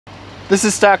This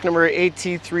is stock number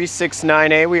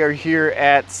 8T369A. We are here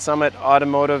at Summit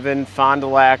Automotive in Fond du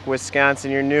Lac,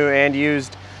 Wisconsin, your new and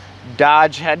used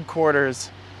Dodge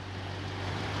headquarters.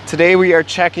 Today we are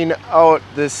checking out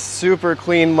this super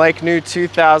clean, like new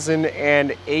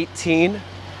 2018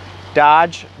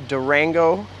 Dodge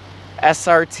Durango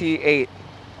SRT8.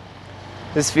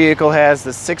 This vehicle has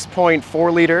the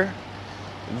 6.4 liter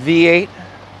V8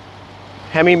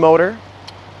 Hemi motor.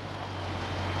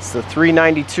 It's the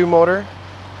 392 motor,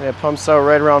 and it pumps out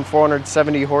right around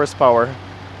 470 horsepower.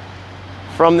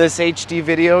 From this HD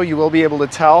video, you will be able to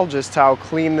tell just how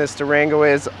clean this Durango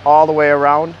is all the way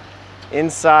around,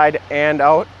 inside and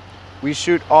out. We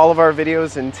shoot all of our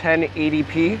videos in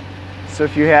 1080p, so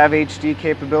if you have HD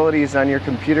capabilities on your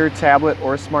computer, tablet,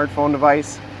 or smartphone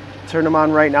device, turn them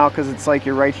on right now because it's like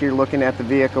you're right here looking at the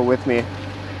vehicle with me.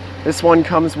 This one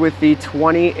comes with the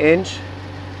 20-inch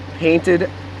painted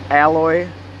alloy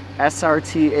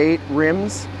SRT8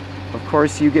 rims. Of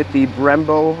course, you get the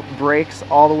Brembo brakes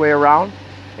all the way around,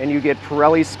 and you get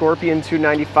Pirelli Scorpion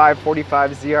 295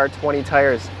 45 ZR20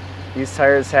 tires. These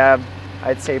tires have,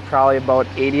 I'd say, probably about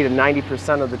 80 to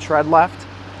 90% of the tread left.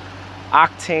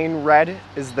 Octane red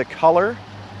is the color.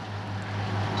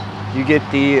 You get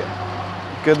the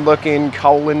good-looking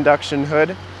Cowl induction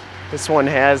hood. This one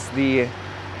has the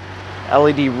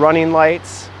LED running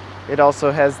lights. It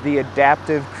also has the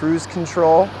adaptive cruise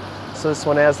control. So this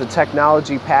one has the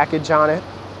technology package on it.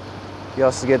 You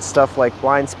also get stuff like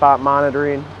blind spot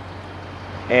monitoring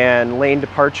and lane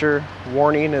departure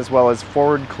warning, as well as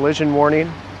forward collision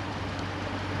warning.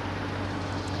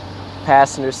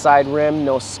 Passenger side rim,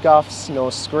 no scuffs, no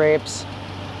scrapes,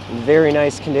 very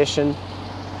nice condition.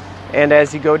 And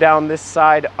as you go down this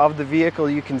side of the vehicle,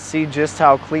 you can see just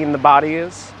how clean the body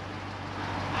is,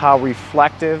 how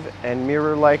reflective and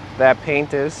mirror-like that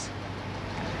paint is.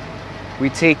 We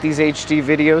take these HD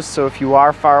videos, so if you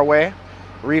are far away,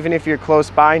 or even if you're close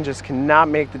by and just cannot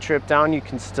make the trip down, you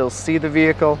can still see the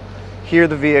vehicle, hear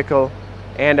the vehicle,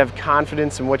 and have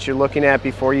confidence in what you're looking at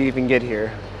before you even get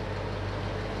here.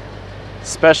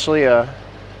 Especially a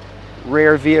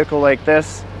rare vehicle like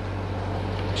this,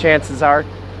 chances are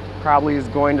probably is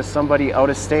going to somebody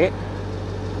out of state.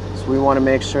 So we want to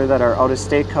make sure that our out of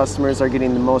state customers are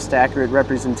getting the most accurate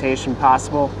representation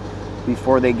possible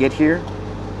before they get here,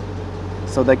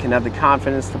 so they can have the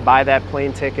confidence to buy that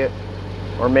plane ticket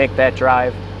or make that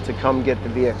drive to come get the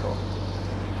vehicle.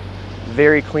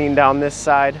 Very clean down this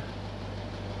side.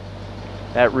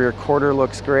 That rear quarter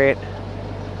looks great.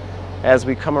 As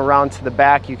we come around to the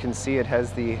back, you can see it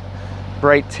has the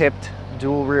bright tipped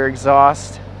dual rear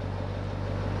exhaust.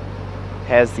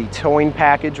 Has the towing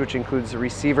package, which includes the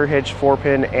receiver hitch,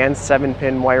 4-pin and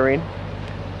 7-pin wiring.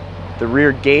 The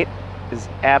rear gate is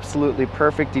absolutely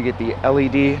perfect. You get the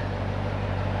LED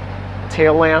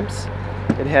tail lamps.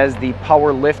 It has the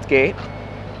power lift gate.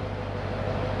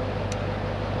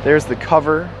 There's the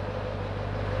cover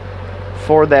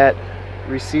for that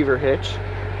receiver hitch,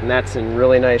 and that's in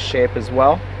really nice shape as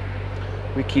well.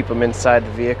 We keep them inside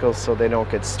the vehicle so they don't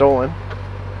get stolen.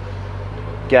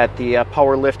 Got the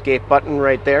power lift gate button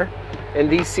right there, and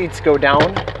these seats go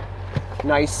down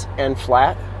nice and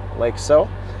flat like so,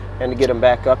 and to get them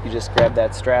back up you just grab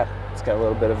that strap. It's got a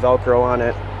little bit of Velcro on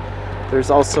it. There's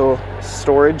also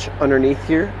storage underneath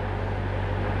here,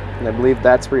 and I believe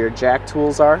that's where your jack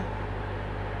tools are.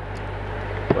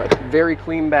 But very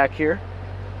clean back here.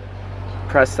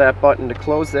 Press that button to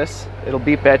close this. It'll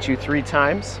beep at you 3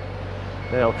 times,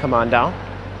 then it'll come on down.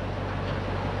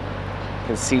 You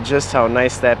can see just how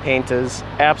nice that paint is.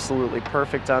 Absolutely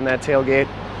perfect on that tailgate.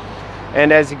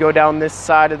 And as you go down this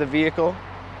side of the vehicle,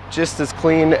 just as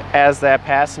clean as that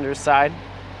passenger side.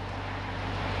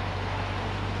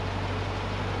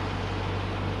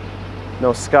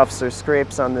 No scuffs or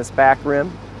scrapes on this back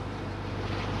rim.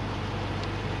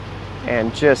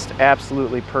 And just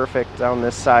absolutely perfect down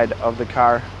this side of the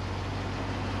car.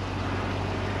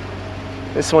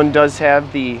 This one does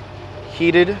have the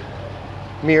heated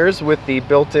mirrors with the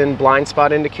built-in blind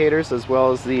spot indicators, as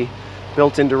well as the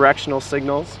built-in directional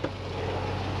signals.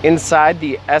 Inside,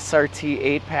 the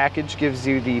SRT8 package gives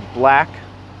you the black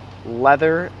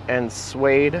leather and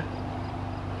suede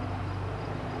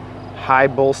high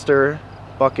bolster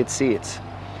bucket seats.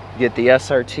 You get the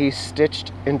SRT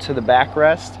stitched into the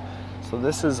backrest. So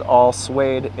this is all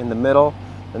suede in the middle,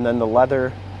 and then the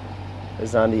leather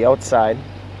is on the outside.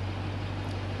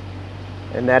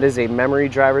 And that is a memory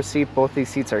driver seat. Both these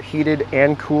seats are heated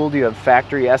and cooled. You have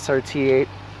factory SRT8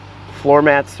 floor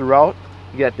mats throughout.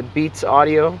 You got the Beats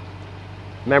audio,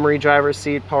 memory driver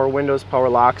seat, power windows, power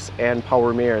locks, and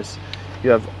power mirrors. You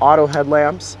have auto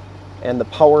headlamps and the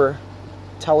power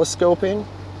telescoping.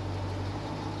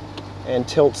 and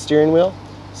tilt steering wheel.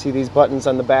 See these buttons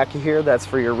on the back of here? That's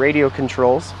for your radio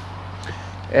controls.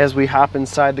 As we hop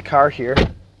inside the car here,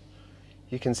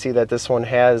 you can see that this one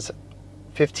has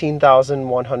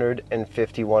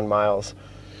 15,151 miles.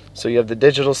 So you have the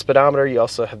digital speedometer, you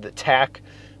also have the TAC,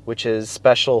 which is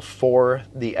special for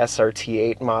the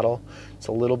SRT8 model. It's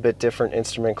a little bit different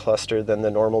instrument cluster than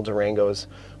the normal Durangos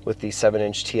with the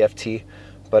 7-inch TFT,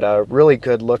 but really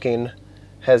good looking.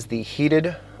 Has the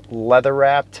heated,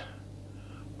 leather-wrapped,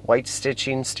 white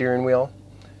stitching steering wheel.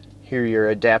 Here are your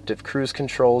adaptive cruise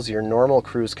controls, your normal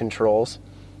cruise controls,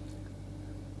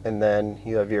 and then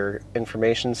you have your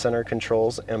information center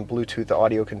controls and Bluetooth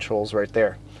audio controls right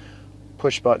there.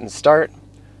 Push button start.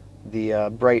 The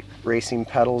bright racing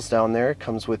pedals down there.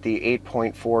 Comes with the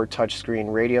 8.4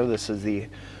 touchscreen radio. This is the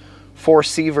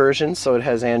 4C version, so it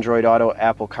has Android Auto,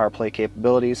 Apple CarPlay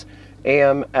capabilities,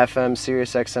 AM, FM,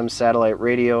 Sirius XM satellite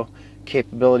radio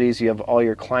capabilities. You have all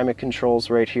your climate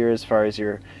controls right here as far as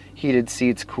your heated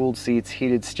seats, cooled seats,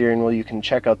 heated steering wheel. You can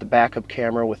check out the backup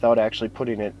camera without actually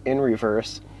putting it in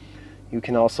reverse. You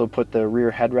can also put the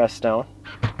rear headrest down,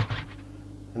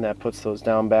 and that puts those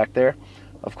down back there.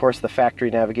 Of course, the factory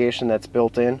navigation that's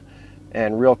built in.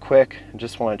 And real quick, I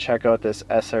just want to check out this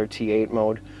SRT8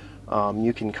 mode.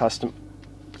 You can custom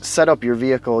set up your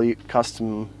vehicle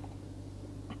custom,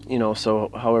 you know,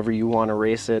 so however you want to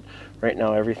race it. Right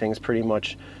now everything's pretty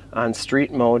much on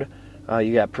street mode.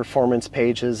 You got performance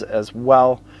pages as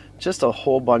well. Just a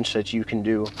whole bunch that you can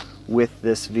do with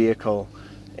this vehicle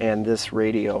and this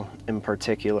radio in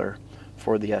particular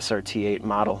for the SRT8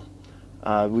 model.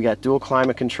 We got dual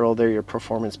climate control there, your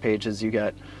performance pages. You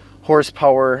got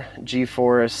horsepower,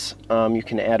 G-force, you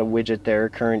can add a widget there,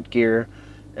 current gear,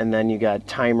 and then you got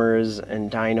timers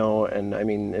and dyno, and I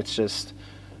mean, it's just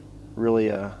really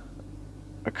a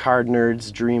car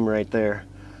nerd's dream right there.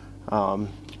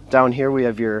 Down here we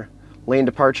have your lane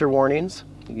departure warnings.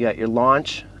 You got your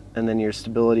launch and then your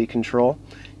stability control.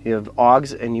 You have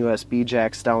AUX and USB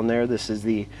jacks down there. This is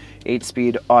the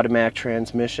 8-speed automatic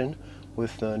transmission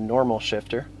with the normal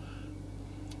shifter.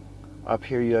 Up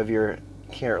here you have your,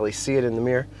 can't really see it in the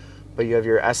mirror, but you have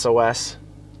your SOS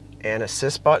and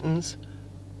assist buttons,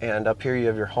 and up here you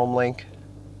have your home link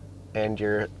and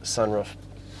your sunroof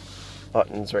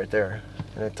buttons right there.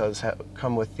 And it does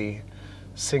come with the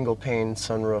single pane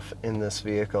sunroof in this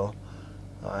vehicle.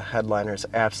 Headliner's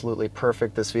absolutely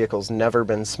perfect. This vehicle's never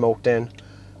been smoked in.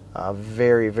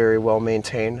 Very, very well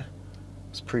maintained. It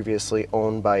was previously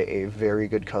owned by a very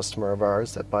good customer of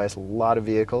ours that buys a lot of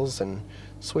vehicles and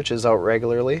switches out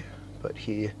regularly, but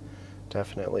he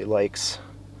definitely likes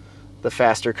the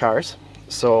faster cars.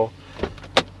 So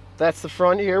that's the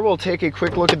front here. We'll take a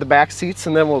quick look at the back seats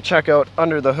and then we'll check out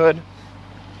under the hood.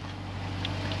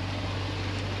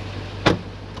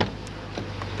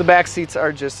 The back seats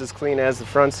are just as clean as the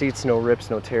front seats, no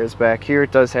rips, no tears back here.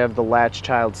 It does have the latch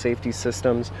child safety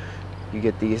systems. You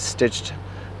get the stitched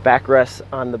backrests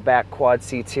on the back quad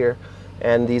seats here,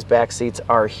 and these back seats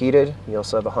are heated. You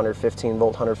also have a 115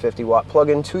 volt, 150 watt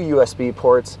plug-in, 2 USB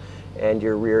ports, and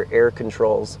your rear air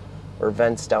controls or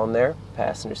vents down there.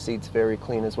 Passenger seats very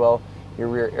clean as well. Your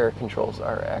rear air controls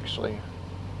are actually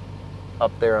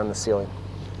up there on the ceiling.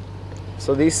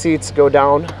 So these seats go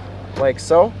down like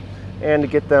so. And to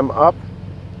get them up,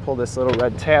 pull this little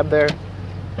red tab there,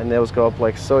 and those go up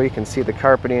like so. You can see the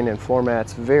carpeting and floor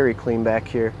mats very clean back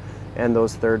here, and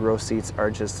those third row seats are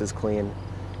just as clean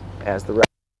as the rest.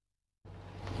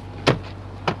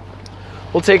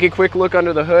 We'll take a quick look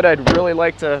under the hood. I'd really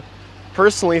like to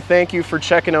personally thank you for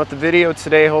checking out the video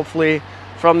today. Hopefully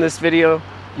from this video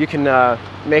you can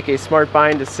make a smart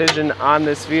buying decision on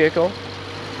this vehicle.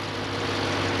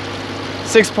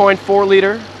 6.4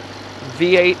 liter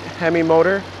V8 Hemi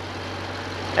motor.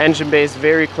 Engine base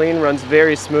very clean, runs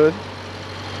very smooth.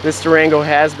 This Durango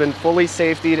has been fully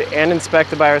safetied and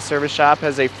inspected by our service shop,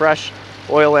 has a fresh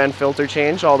oil and filter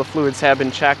change. All the fluids have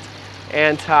been checked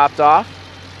and topped off,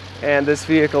 and this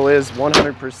vehicle is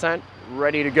 100%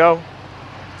 ready to go.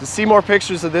 To see more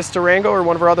pictures of this Durango or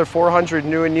one of our other 400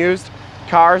 new and used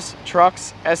cars,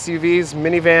 trucks, SUVs,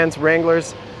 minivans,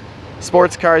 Wranglers,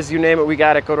 sports cars, you name it, we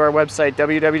got it. Go to our website,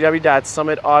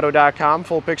 www.summitauto.com.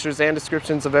 Full pictures and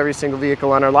descriptions of every single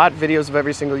vehicle on our lot, videos of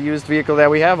every single used vehicle that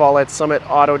we have, all at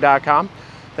summitauto.com.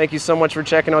 Thank you so much for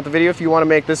checking out the video. If you want to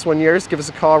make this one yours, give us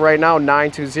a call right now,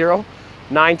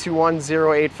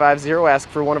 920-921-0850. Ask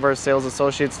for one of our sales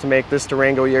associates to make this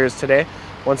Durango yours today.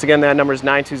 Once again, that number is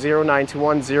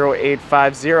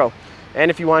 920-921-0850. And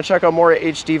if you want to check out more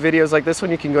HD videos like this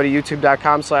one, you can go to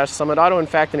youtube.com/summitauto. In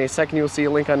fact, in a second, you'll see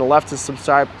a link on the left to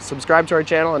subscribe to our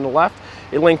channel on the left,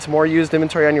 a link to more used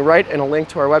inventory on your right, and a link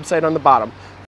to our website on the bottom.